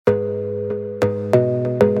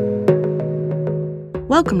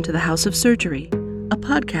Welcome to the House of Surgery, a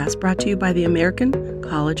podcast brought to you by the American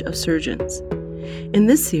College of Surgeons. In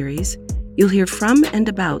this series, you'll hear from and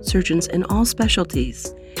about surgeons in all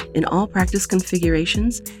specialties, in all practice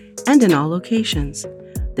configurations, and in all locations,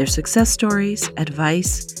 their success stories,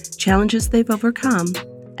 advice, challenges they've overcome,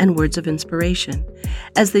 and words of inspiration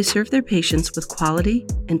as they serve their patients with quality,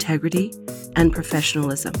 integrity, and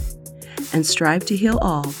professionalism, and strive to heal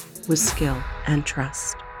all with skill and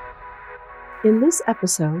trust. In this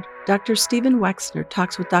episode, Dr. Stephen Wexner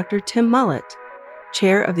talks with Dr. Tim Mullett,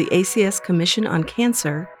 Chair of the ACS Commission on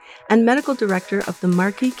Cancer and Medical Director of the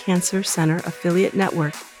Markey Cancer Center Affiliate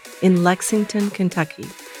Network in Lexington, Kentucky.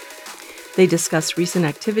 They discuss recent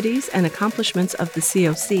activities and accomplishments of the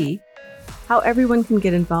COC, how everyone can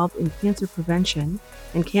get involved in cancer prevention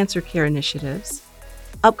and cancer care initiatives,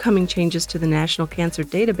 upcoming changes to the National Cancer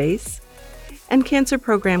Database, and cancer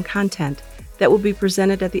program content that will be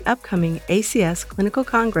presented at the upcoming ACS Clinical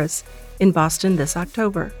Congress in Boston this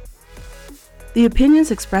October. The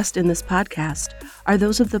opinions expressed in this podcast are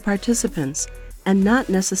those of the participants and not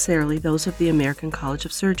necessarily those of the American College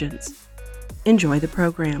of Surgeons. Enjoy the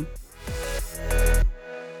program.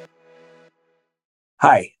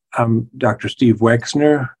 Hi, I'm Dr. Steve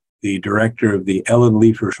Wexner, the director of the Ellen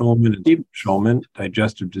Leifer Shulman and Steve Shulman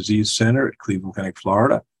Digestive Disease Center at Cleveland Clinic,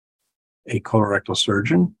 Florida, a colorectal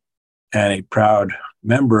surgeon, and a proud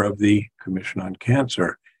member of the Commission on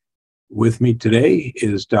Cancer. With me today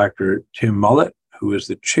is Dr. Tim Mullett, who is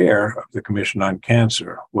the chair of the Commission on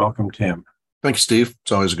Cancer. Welcome, Tim. Thank you, Steve.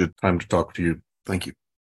 It's always a good time to talk to you. Thank you.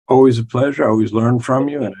 Always a pleasure. I always learn from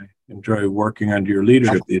you, and I enjoy working under your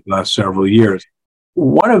leadership these last several years.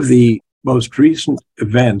 One of the most recent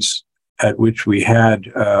events at which we had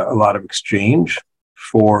a lot of exchange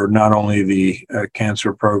for not only the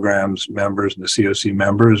cancer programs members and the COC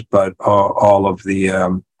members, but all of the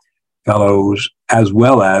fellows, as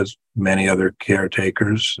well as many other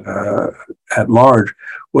caretakers at large,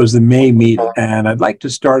 was the May meeting. And I'd like to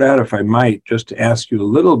start out, if I might, just to ask you a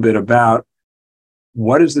little bit about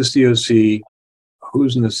what is the COC,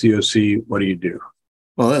 who's in the COC, what do you do?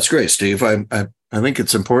 Well, that's great, Steve. I think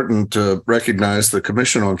it's important to recognize the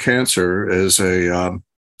Commission on Cancer as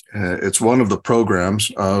it's one of the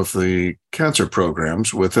programs of the cancer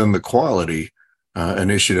programs within the quality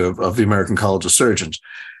initiative of the American College of Surgeons.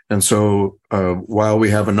 And so while we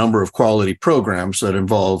have a number of quality programs that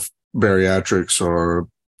involve bariatrics or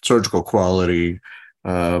surgical quality,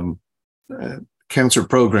 cancer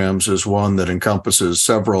programs is one that encompasses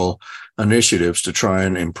several initiatives to try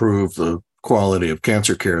and improve the quality of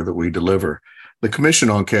cancer care that we deliver. The Commission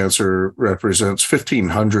on Cancer represents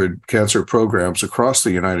 1,500 cancer programs across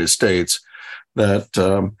the United States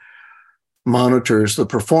that monitors the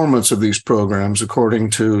performance of these programs according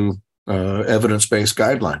to evidence-based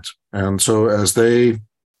guidelines. And so as they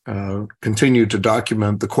continue to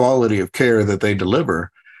document the quality of care that they deliver,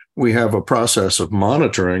 we have a process of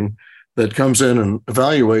monitoring that comes in and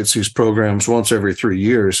evaluates these programs once every 3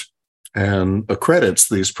 years and accredits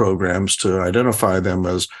these programs to identify them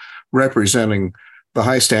as representing the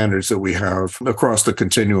high standards that we have across the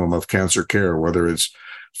continuum of cancer care, whether it's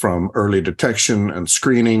from early detection and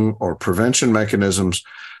screening or prevention mechanisms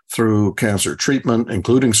through cancer treatment,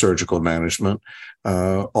 including surgical management,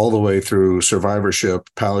 all the way through survivorship,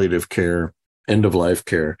 palliative care, end-of-life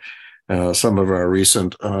care. Some of our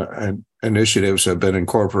recent initiatives have been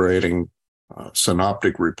incorporating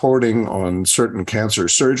synoptic reporting on certain cancer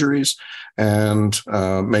surgeries and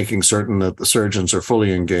making certain that the surgeons are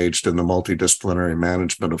fully engaged in the multidisciplinary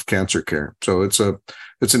management of cancer care. So it's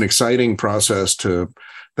an exciting process that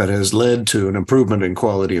has led to an improvement in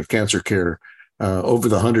quality of cancer care over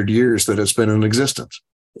the 100 years that it's been in existence.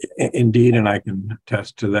 Indeed, and I can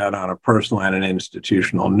attest to that on a personal and an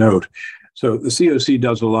institutional note. So the COC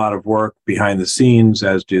does a lot of work behind the scenes,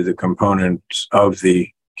 as do the components of the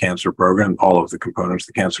cancer program, all of the components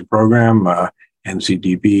of the cancer program,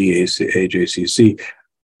 NCDB, AJCC.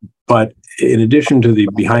 But in addition to the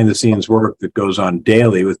behind the scenes work that goes on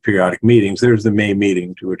daily with periodic meetings, there's the May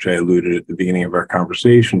meeting to which I alluded at the beginning of our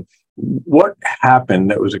conversation. What happened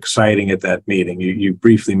that was exciting at that meeting? You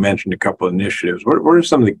briefly mentioned a couple of initiatives. What are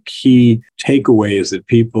some of the key takeaways that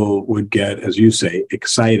people would get, as you say,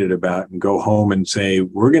 excited about and go home and say,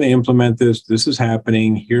 we're going to implement this, this is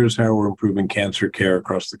happening, here's how we're improving cancer care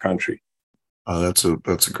across the country? That's a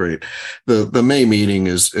great. The May meeting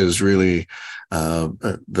is really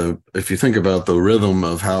if you think about the rhythm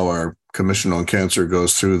of how our Commission on Cancer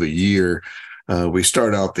goes through the year, we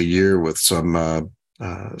start out the year with some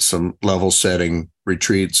level setting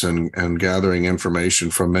retreats and gathering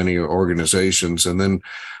information from many organizations. And then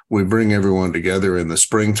we bring everyone together in the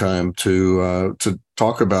springtime to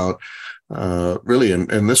talk about really,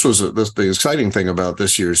 and this was the exciting thing about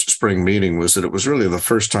this year's spring meeting was that it was really the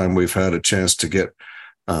first time we've had a chance to get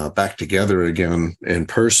back together again in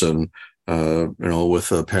person. With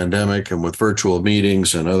the pandemic and with virtual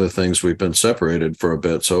meetings and other things, we've been separated for a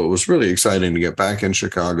bit. So it was really exciting to get back in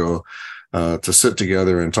Chicago to sit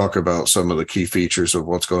together and talk about some of the key features of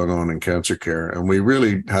what's going on in cancer care. And we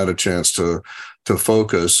really had a chance to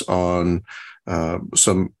focus on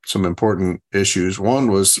some important issues. One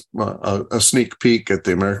was a sneak peek at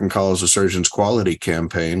the American College of Surgeons Quality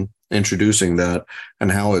Campaign, introducing that and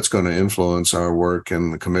how it's going to influence our work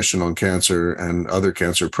in the Commission on Cancer and other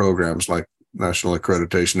cancer programs like National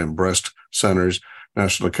Accreditation in Breast Centers,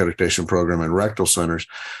 National Accreditation Program in Rectal Centers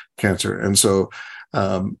Cancer. And so,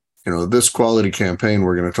 this quality campaign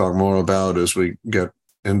we're going to talk more about as we get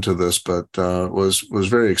into this, but was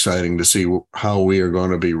very exciting to see how we are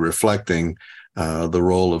going to be reflecting the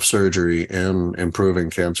role of surgery in improving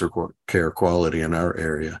cancer care quality in our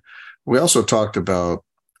area. We also talked about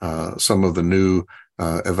some of the new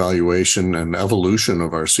evaluation and evolution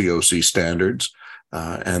of our COC standards.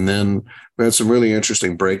 And then we had some really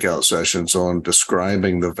interesting breakout sessions on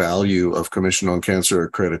describing the value of Commission on Cancer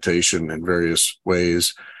accreditation in various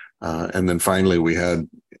ways. And then finally, we had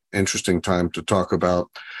interesting time to talk about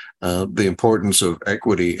the importance of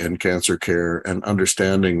equity in cancer care and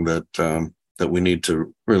understanding that we need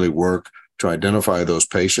to really work to identify those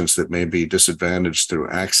patients that may be disadvantaged through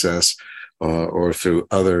access or through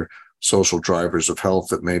other social drivers of health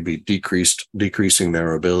that may be decreasing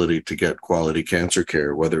their ability to get quality cancer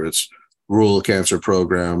care, whether it's rural cancer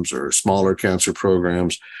programs or smaller cancer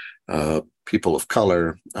programs, people of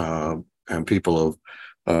color, and people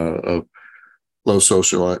of low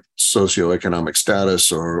socioeconomic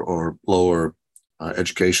status or lower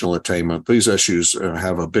educational attainment. These issues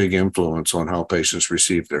have a big influence on how patients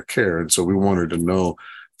receive their care. And so we wanted to know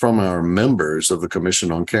from our members of the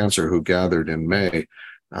Commission on Cancer who gathered in May,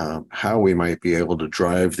 how we might be able to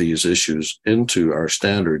drive these issues into our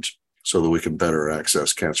standards so that we can better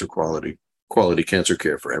access cancer quality cancer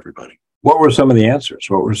care for everybody. What were some of the answers?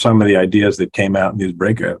 What were some of the ideas that came out in these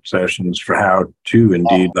breakout sessions for how to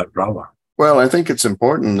indeed that problem? Well, I think it's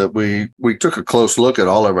important that we took a close look at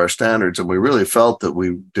all of our standards, and we really felt that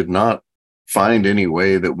we did not find any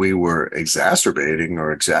way that we were exacerbating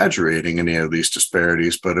or exaggerating any of these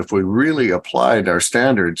disparities. But if we really applied our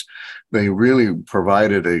standards, they really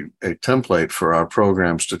provided a template for our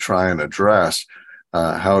programs to try and address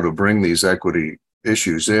how to bring these equity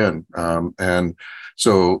issues in. And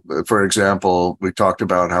so, for example, we talked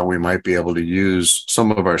about how we might be able to use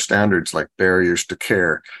some of our standards like barriers to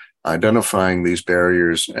care, identifying these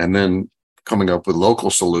barriers, and then coming up with local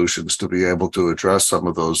solutions to be able to address some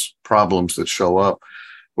of those problems that show up,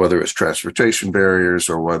 whether it's transportation barriers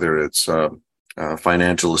or whether it's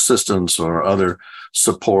financial assistance or other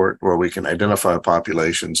support where we can identify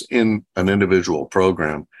populations in an individual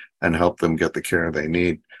program and help them get the care they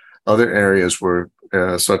need. Other areas were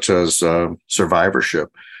such as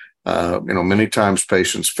survivorship. Many times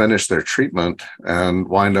patients finish their treatment and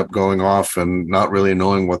wind up going off and not really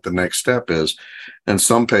knowing what the next step is. And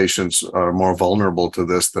some patients are more vulnerable to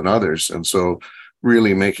this than others. And so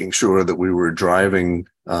really making sure that we were driving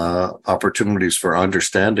opportunities for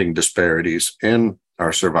understanding disparities in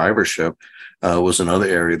our survivorship was another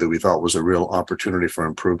area that we thought was a real opportunity for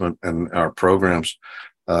improvement in our programs.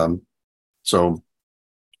 So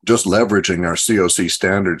just leveraging our COC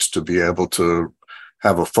standards to be able to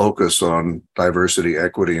have a focus on diversity,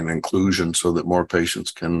 equity, and inclusion so that more patients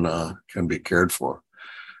can be cared for.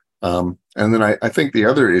 And then I think the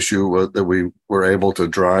other issue that we were able to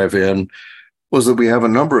drive in was that we have a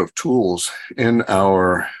number of tools in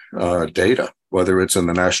our data, whether it's in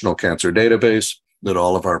the National Cancer Database that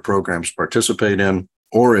all of our programs participate in,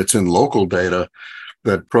 or it's in local data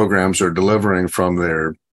that programs are delivering from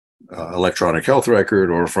their electronic health record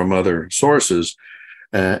or from other sources,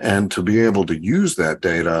 and to be able to use that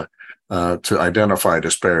data to identify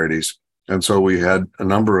disparities. And so we had a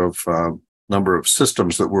number of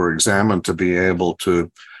systems that were examined to be able to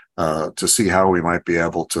see how we might be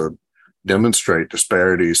able to demonstrate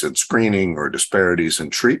disparities in screening or disparities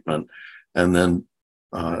in treatment. And then,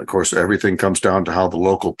 of course, everything comes down to how the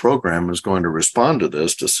local program is going to respond to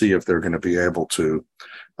this to see if they're going to be able to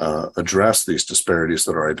address these disparities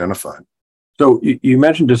that are identified. So you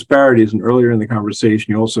mentioned disparities, and earlier in the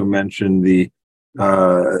conversation, you also mentioned the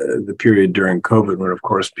period during COVID when, of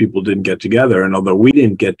course, people didn't get together. And although we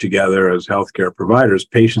didn't get together as healthcare providers,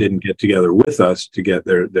 patients didn't get together with us to get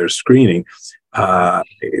their screening.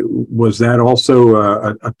 Was that also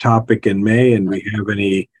a topic in May? And we have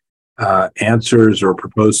any answers or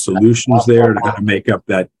proposed solutions there to kind of make up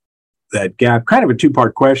that gap? Kind of a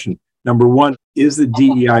two-part question. Number one, is the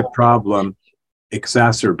DEI problem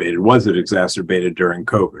exacerbated? Was it exacerbated during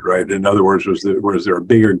COVID, right? In other words, was there a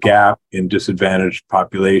bigger gap in disadvantaged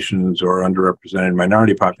populations or underrepresented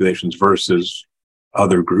minority populations versus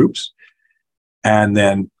other groups? And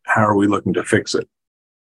then how are we looking to fix it?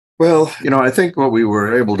 Well, I think what we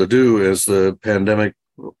were able to do as the pandemic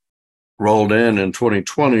rolled in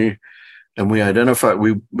 2020, and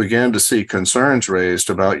we began to see concerns raised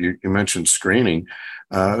about, you mentioned screening.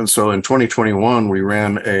 And so in 2021, we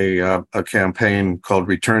ran a campaign called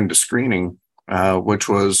Return to Screening, which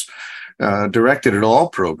was directed at all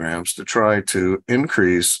programs to try to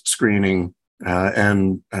increase screening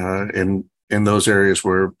and in those areas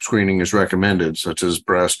where screening is recommended, such as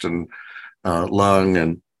breast and lung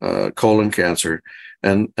and colon cancer.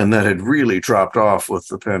 And that had really dropped off with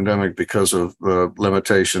the pandemic because of the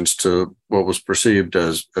limitations to what was perceived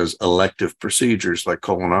as elective procedures like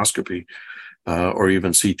colonoscopy or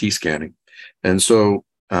even CT scanning. And so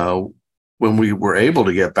when we were able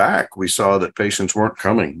to get back, we saw that patients weren't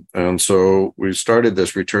coming. And so we started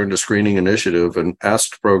this Return to Screening initiative and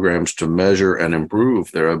asked programs to measure and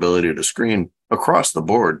improve their ability to screen across the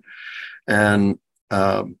board. And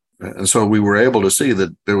so we were able to see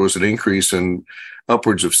that there was an increase in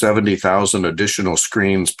upwards of 70,000 additional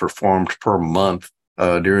screens performed per month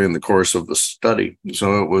during the course of the study.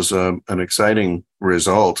 So it was an exciting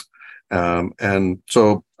result. And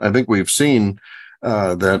so I think we've seen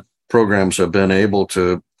that programs have been able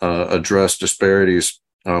to address disparities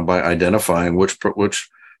by identifying which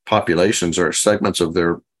populations or segments of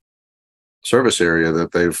their service area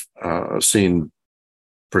that they've seen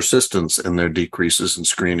persistence in their decreases in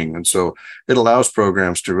screening. And so it allows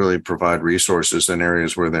programs to really provide resources in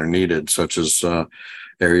areas where they're needed, such as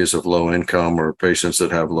areas of low income or patients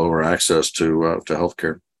that have lower access to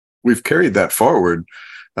healthcare. We've carried that forward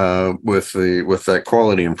with that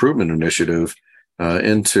quality improvement initiative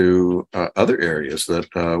into other areas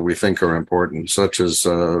that we think are important, such as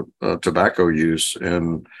tobacco use.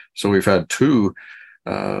 And so we've had two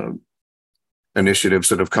initiatives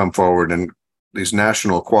that have come forward in these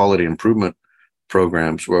national quality improvement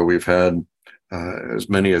programs, where we've had as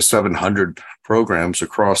many as 700 programs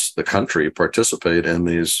across the country participate in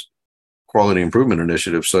these quality improvement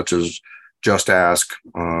initiatives, such as Just Ask,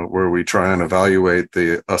 where we try and evaluate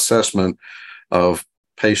the assessment of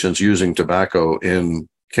patients using tobacco in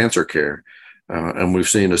cancer care. And we've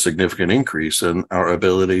seen a significant increase in our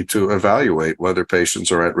ability to evaluate whether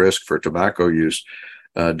patients are at risk for tobacco use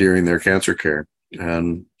during their cancer care.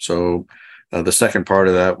 And so the second part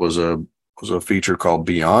of that was a feature called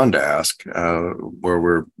Beyond Ask, where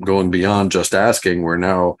we're going beyond just asking. We're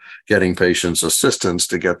now getting patients assistance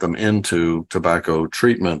to get them into tobacco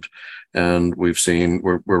treatment. And we've seen,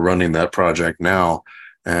 we're running that project now,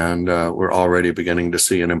 and we're already beginning to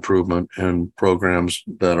see an improvement in programs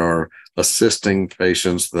that are assisting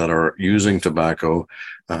patients that are using tobacco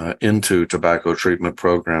into tobacco treatment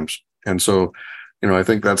programs. And so, I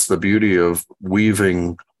think that's the beauty of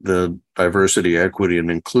weaving the diversity, equity, and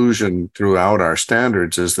inclusion throughout our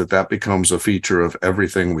standards, is that becomes a feature of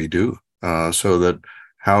everything we do, so that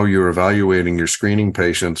how you're evaluating your screening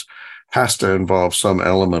patients has to involve some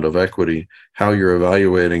element of equity. How you're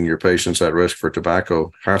evaluating your patients at risk for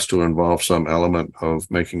tobacco has to involve some element of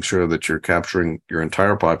making sure that you're capturing your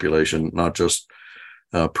entire population, not just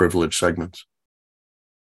privileged segments.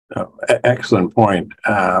 Excellent point.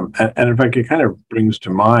 And in fact, it kind of brings to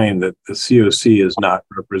mind that the COC is not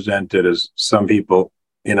represented, as some people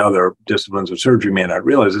in other disciplines of surgery may not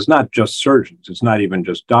realize. It's not just surgeons. It's not even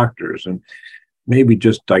just doctors. And maybe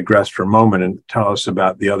just digress for a moment and tell us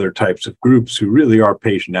about the other types of groups who really are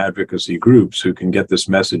patient advocacy groups who can get this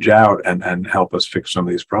message out and help us fix some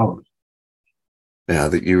of these problems. Yeah,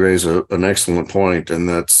 that you raise an excellent point, and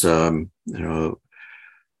that's,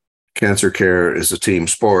 cancer care is a team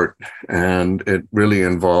sport, and it really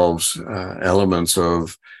involves elements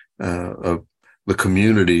of the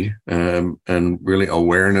community and really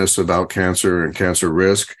awareness about cancer and cancer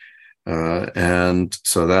risk. And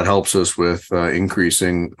so that helps us with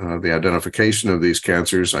increasing the identification of these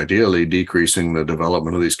cancers, ideally decreasing the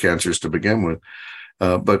development of these cancers to begin with.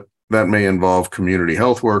 But that may involve community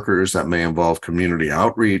health workers, that may involve community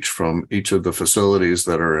outreach from each of the facilities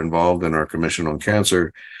that are involved in our Commission on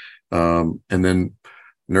Cancer. And then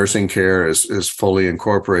nursing care is fully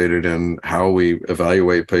incorporated in how we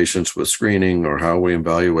evaluate patients with screening, or how we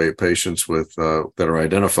evaluate patients with that are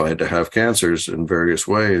identified to have cancers in various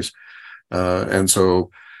ways. And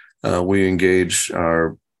so we engage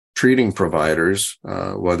our treating providers,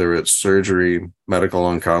 whether it's surgery, medical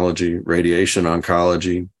oncology, radiation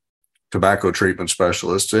oncology, tobacco treatment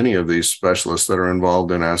specialists, any of these specialists that are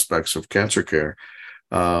involved in aspects of cancer care.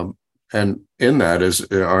 And in that is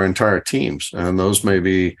our entire teams, and those may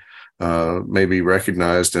be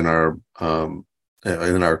recognized in our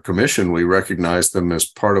commission. We recognize them as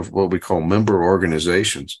part of what we call member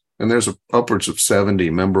organizations, and there's upwards of 70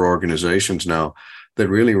 member organizations now that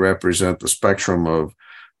really represent the spectrum of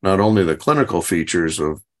not only the clinical features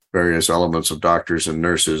of various elements of doctors and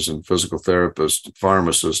nurses and physical therapists,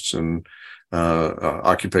 pharmacists, and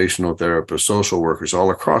occupational therapists, social workers, all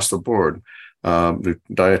across the board,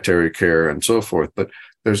 dietary care and so forth. But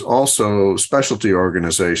there's also specialty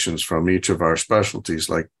organizations from each of our specialties,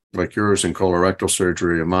 like yours in colorectal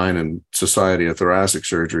surgery, and mine in Society of Thoracic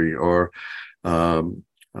Surgery, or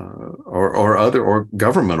other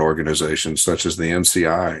government organizations such as the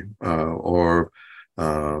NCI or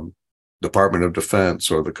Department of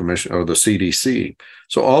Defense or the Commission or the CDC.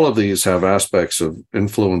 So all of these have aspects of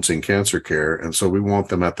influencing cancer care. And so we want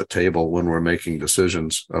them at the table when we're making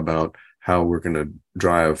decisions about how we're going to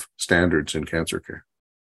drive standards in cancer care.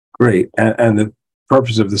 Great. And the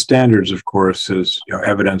purpose of the standards, of course, is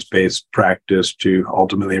evidence-based practice to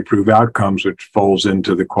ultimately improve outcomes, which folds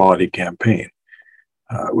into the quality campaign,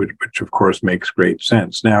 which of course makes great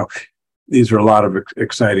sense. Now, these are a lot of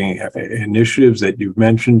exciting initiatives that you've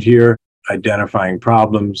mentioned here, identifying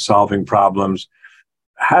problems, solving problems.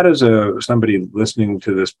 How does somebody listening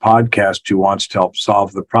to this podcast who wants to help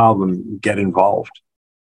solve the problem get involved?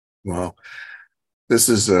 Well, this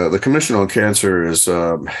is the Commission on Cancer is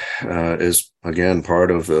again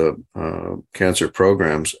part of the cancer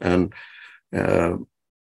programs, and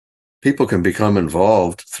people can become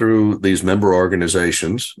involved through these member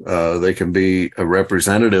organizations. They can be a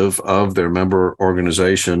representative of their member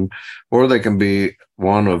organization, or they can be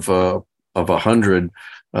one of 100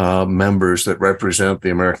 members that represent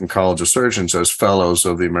the American College of Surgeons as fellows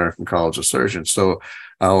of the American College of Surgeons. So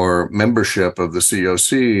our membership of the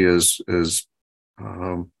COC is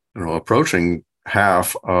approaching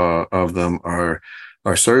half of them are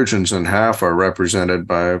surgeons, and half are represented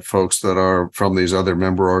by folks that are from these other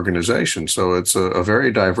member organizations. So it's a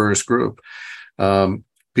very diverse group.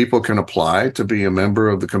 People can apply to be a member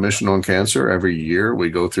of the Commission on Cancer. Every year we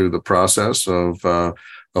go through the process of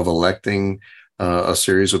electing a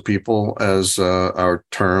series of people as our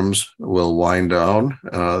terms will wind down.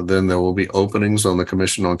 Then there will be openings on the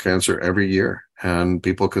Commission on Cancer every year, and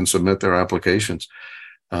people can submit their applications.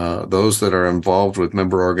 Those that are involved with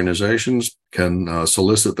member organizations can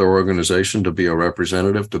solicit their organization to be a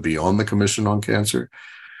representative to be on the Commission on Cancer.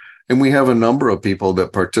 And we have a number of people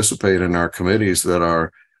that participate in our committees that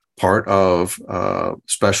are part of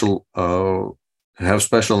have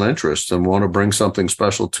special interests and want to bring something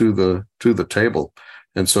special to the table.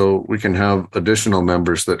 And so we can have additional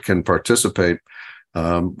members that can participate,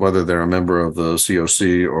 whether they're a member of the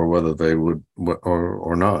COC or whether they would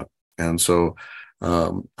or not. And so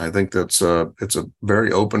I think it's a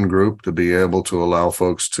very open group to be able to allow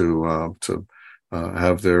folks to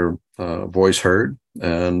have their voice heard.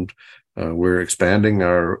 And we're expanding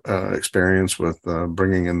our experience with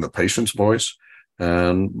bringing in the patient's voice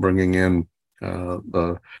and bringing in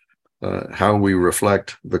how we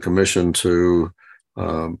reflect the commission to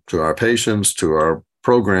our patients, to our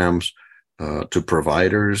programs, to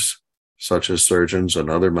providers such as surgeons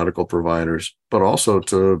and other medical providers, but also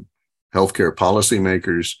to healthcare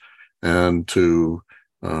policymakers and to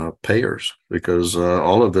payers, because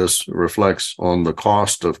all of this reflects on the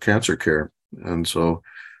cost of cancer care. And so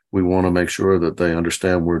we want to make sure that they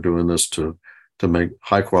understand we're doing this to make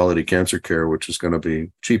high quality cancer care, which is going to be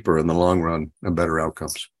cheaper in the long run and better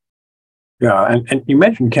outcomes. Yeah, and you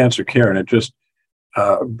mentioned cancer care, and it just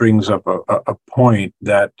brings up a point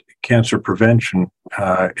that cancer prevention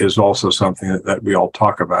is also something that we all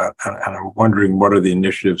talk about. And I'm wondering, what are the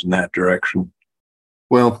initiatives in that direction?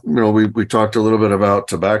 Well, we talked a little bit about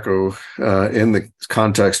tobacco in the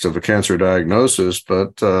context of a cancer diagnosis,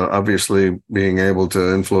 but obviously being able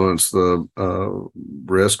to influence the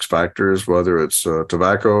risk factors, whether it's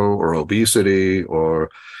tobacco or obesity or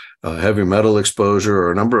heavy metal exposure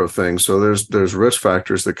or a number of things. So there's risk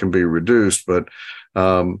factors that can be reduced, but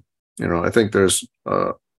I think there's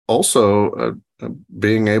also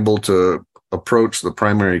being able to approach the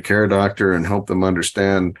primary care doctor and help them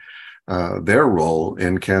understand their role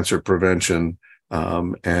in cancer prevention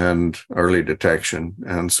and early detection.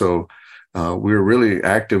 And so we're really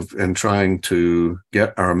active in trying to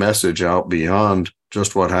get our message out beyond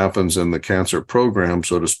just what happens in the cancer program,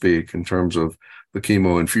 so to speak, in terms of the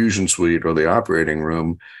chemo infusion suite or the operating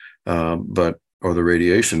room, but the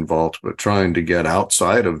radiation vault, but trying to get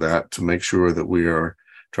outside of that to make sure that we are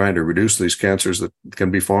trying to reduce these cancers that can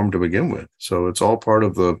be formed to begin with. So it's all part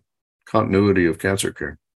of the continuity of cancer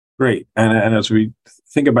care. Great. And as we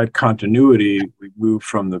think about continuity, we move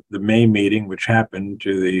from the May meeting, which happened,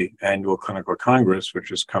 to the annual clinical congress,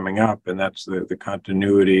 which is coming up. And that's the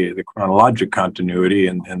continuity, the chronologic continuity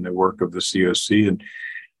and the work of the COC. And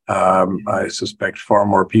I suspect far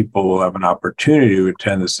more people will have an opportunity to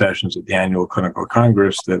attend the sessions at the annual clinical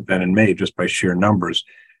congress than in May, just by sheer numbers.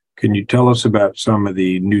 Can you tell us about some of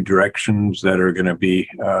the new directions that are going to be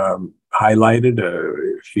highlighted,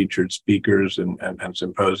 featured speakers and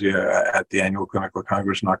symposia at the annual clinical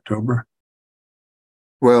congress in October?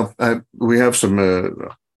 Well, we have some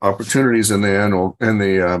opportunities in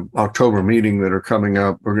the October meeting that are coming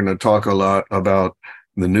up. We're going to talk a lot about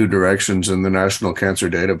the new directions in the National Cancer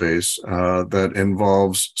Database that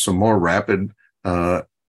involves some more rapid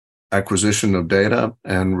acquisition of data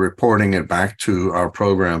and reporting it back to our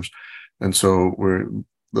programs. And so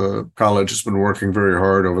the college has been working very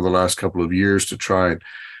hard over the last couple of years to try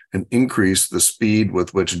and increase the speed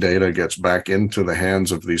with which data gets back into the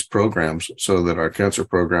hands of these programs so that our cancer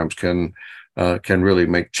programs can really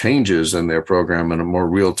make changes in their program in a more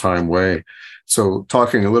real-time way. So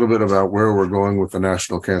talking a little bit about where we're going with the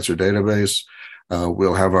National Cancer Database,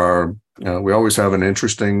 we'll have we always have an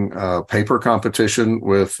interesting paper competition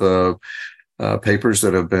with papers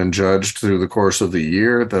that have been judged through the course of the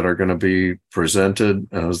year that are going to be presented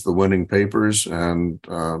as the winning papers. And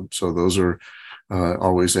so those are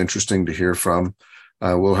always interesting to hear from.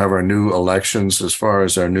 We'll have our new elections as far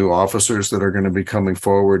as our new officers that are going to be coming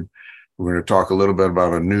forward. We're going to talk a little bit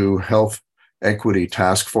about a new Health Equity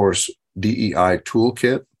Task Force DEI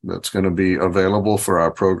toolkit that's going to be available for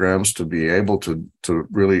our programs to be able to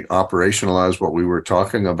really operationalize what we were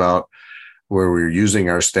talking about, where we're using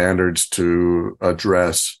our standards to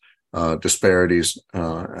address disparities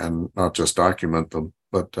and not just document them,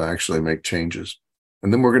 but to actually make changes.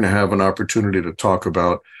 And then we're going to have an opportunity to talk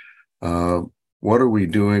about what are we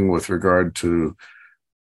doing with regard to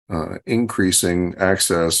increasing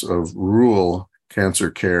access of rural cancer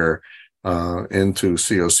care into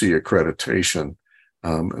COC accreditation.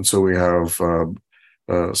 And so we have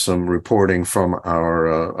some reporting from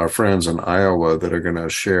our friends in Iowa that are going to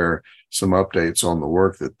share some updates on the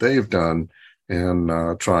work that they've done in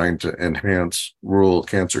trying to enhance rural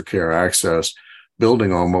cancer care access,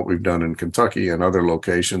 building on what we've done in Kentucky and other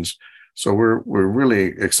locations. So we're really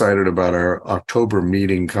excited about our October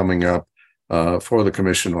meeting coming up for the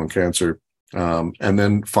Commission on Cancer. And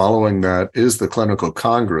then following that is the Clinical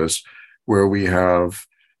Congress, where we have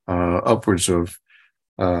upwards of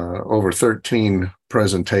over 13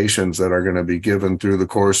 presentations that are going to be given through the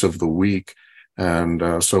course of the week.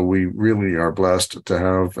 And so we really are blessed to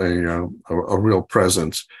have a real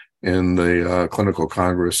presence in the Clinical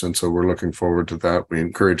Congress. And so we're looking forward to that. We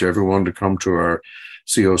encourage everyone to come to our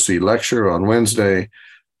COC lecture on Wednesday,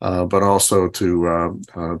 but also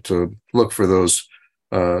to look for those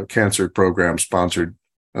cancer program sponsored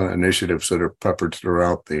initiatives that are peppered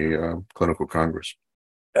throughout the Clinical Congress.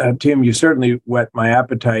 Tim, you certainly whet my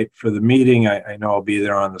appetite for the meeting. I know I'll be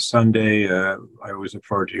there on the Sunday. I always look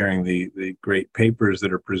forward to hearing the great papers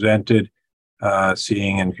that are presented,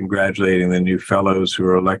 seeing and congratulating the new fellows who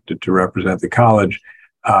are elected to represent the college.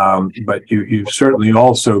 But you've certainly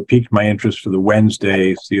also piqued my interest for the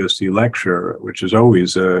Wednesday COC lecture, which is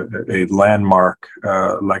always a landmark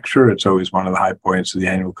lecture. It's always one of the high points of the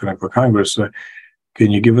annual Clinical Congress. Can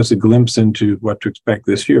you give us a glimpse into what to expect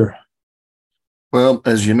this year? Well,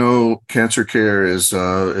 as you know, cancer care is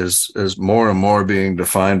more and more being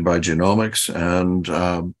defined by genomics and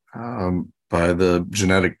by the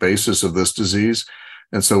genetic basis of this disease.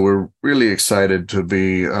 And so we're really excited to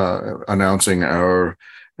be announcing our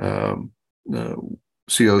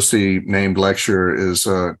COC named lecturer is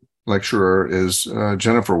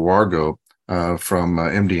Jennifer Wargo from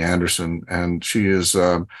MD Anderson, and she is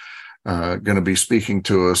going to be speaking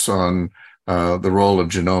to us on the role of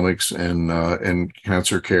genomics in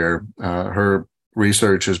cancer care. Her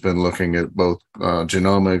research has been looking at both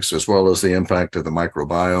genomics as well as the impact of the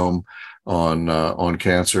microbiome on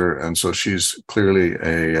cancer, and so she's clearly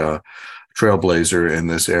a trailblazer in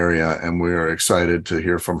this area, and we are excited to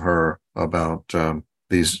hear from her about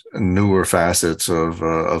these newer facets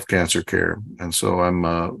of cancer care. And so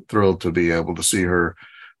I'm thrilled to be able to see her,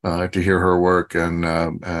 to hear her work,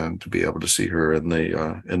 and to be able to see her in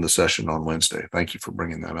the session on Wednesday. Thank you for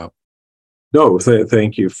bringing that up. No,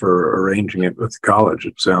 thank you for arranging it with the college.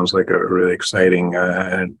 It sounds like a really exciting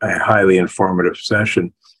and a highly informative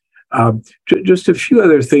session. Just a few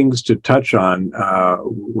other things to touch on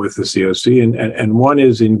with the COC, and one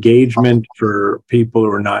is engagement for people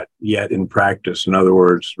who are not yet in practice. In other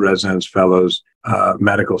words, residents, fellows,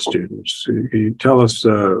 medical students. Can you tell us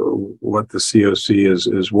what the COC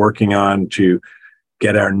is working on to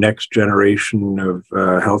get our next generation of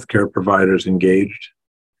healthcare providers engaged?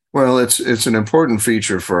 Well, it's an important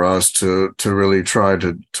feature for us to really try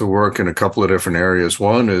to work in a couple of different areas.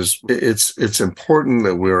 One is it's important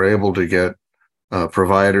that we're able to get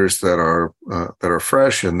providers that are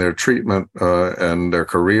fresh in their treatment and their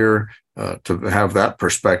career to have that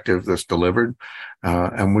perspective that's delivered.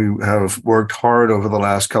 And we have worked hard over the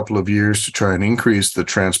last couple of years to try and increase the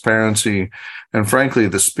transparency and, frankly,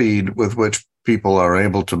 the speed with which people are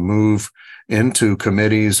able to move into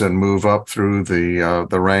committees and move up through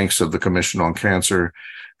the ranks of the Commission on Cancer.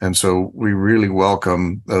 And so we really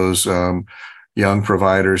welcome those young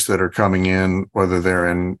providers that are coming in, whether they're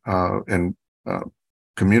in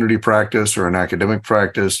community practice or in academic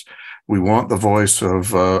practice. We want the voice of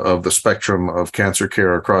the spectrum of cancer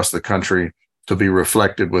care across the country to be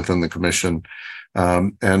reflected within the Commission.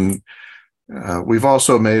 And we've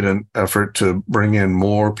also made an effort to bring in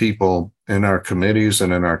more people in our committees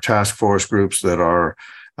and in our task force groups that are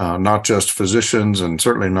not just physicians and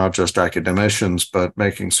certainly not just academicians, but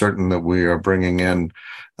making certain that we are bringing in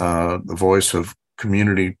the voice of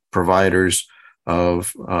community providers,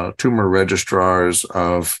 of tumor registrars,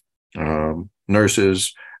 of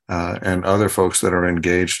nurses, and other folks that are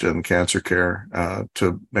engaged in cancer care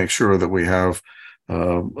to make sure that we have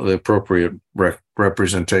the appropriate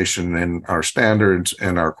representation in our standards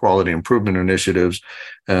and our quality improvement initiatives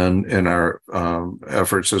and in our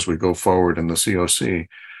efforts as we go forward in the COC.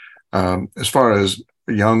 As far as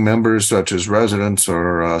young members, such as residents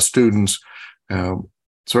or students,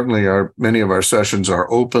 certainly many of our sessions are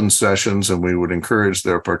open sessions, and we would encourage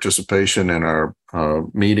their participation in our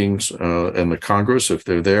meetings in the Congress. If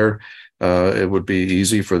they're there, it would be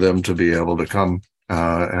easy for them to be able to come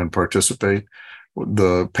and participate.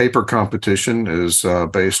 The paper competition is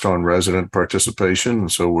based on resident participation,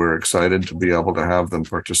 so we're excited to be able to have them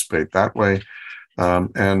participate that way.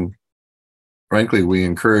 And frankly, we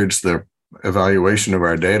encourage the evaluation of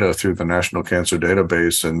our data through the National Cancer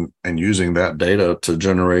Database and using that data to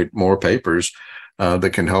generate more papers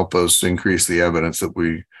that can help us increase the evidence that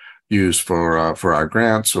we use for our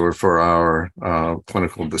grants or for our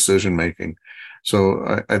clinical decision making.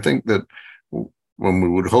 So I think that when we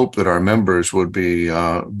would hope that our members would be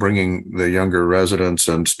bringing the younger residents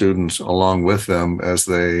and students along with them as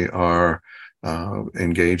they are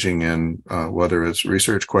engaging in whether it's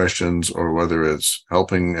research questions or whether it's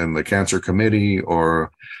helping in the cancer committee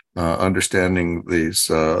or understanding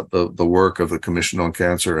the work of the Commission on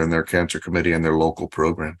Cancer and their cancer committee and their local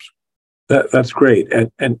programs. That's great.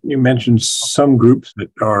 And you mentioned some groups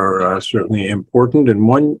that are certainly important, and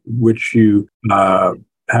one which you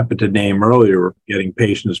happened to name earlier, getting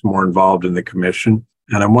patients more involved in the Commission.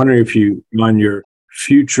 And I'm wondering if you, on your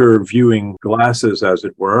future viewing glasses, as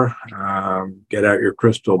it were, get out your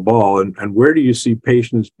crystal ball, and where do you see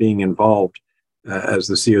patients being involved as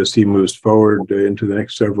the COC moves forward into the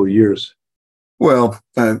next several years? Well,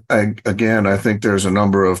 I think there's a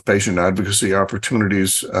number of patient advocacy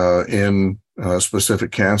opportunities in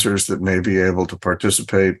specific cancers that may be able to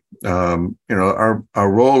participate. Our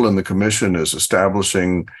role in the Commission is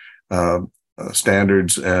establishing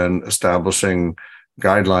standards and establishing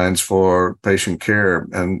guidelines for patient care,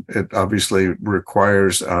 and it obviously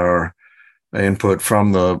requires our input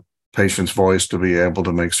from the patient's voice to be able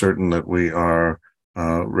to make certain that we are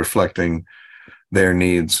reflecting their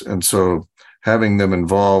needs. And so having them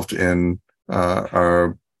involved in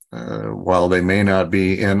our, while they may not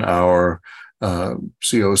be in our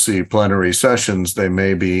COC plenary sessions, they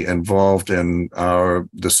may be involved in our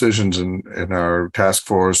decisions in our task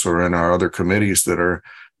force or in our other committees that are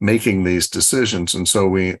making these decisions. And so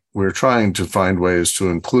we're trying to find ways to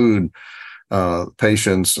include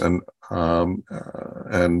patients and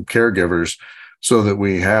caregivers so that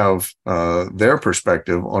we have their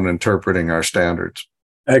perspective on interpreting our standards.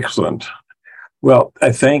 Excellent. Well,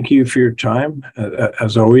 I thank you for your time.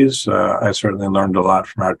 As always, I certainly learned a lot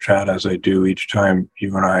from our chat, as I do each time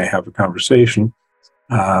you and I have a conversation.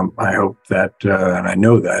 I hope that, and I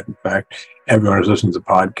know that, in fact, everyone who's listened to the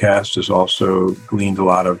podcast has also gleaned a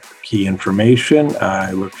lot of key information.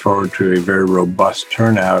 I look forward to a very robust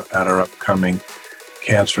turnout at our upcoming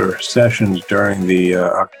cancer sessions during the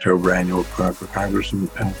October annual Clinical Congress in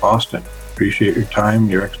Boston. Appreciate your time,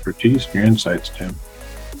 your expertise, and your insights, Tim.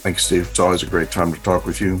 Thanks, Steve. It's always a great time to talk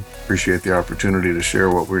with you. Appreciate the opportunity to share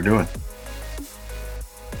what we're doing.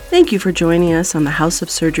 Thank you for joining us on the House of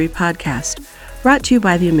Surgery podcast, brought to you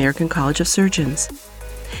by the American College of Surgeons.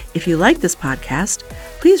 If you like this podcast,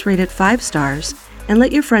 please rate it 5 stars and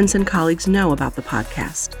let your friends and colleagues know about the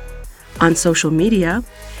podcast. On social media,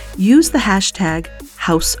 use the hashtag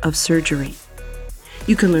House of Surgery.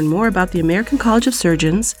 You can learn more about the American College of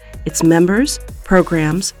Surgeons, its members,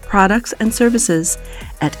 programs, products, and services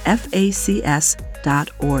at facs.org.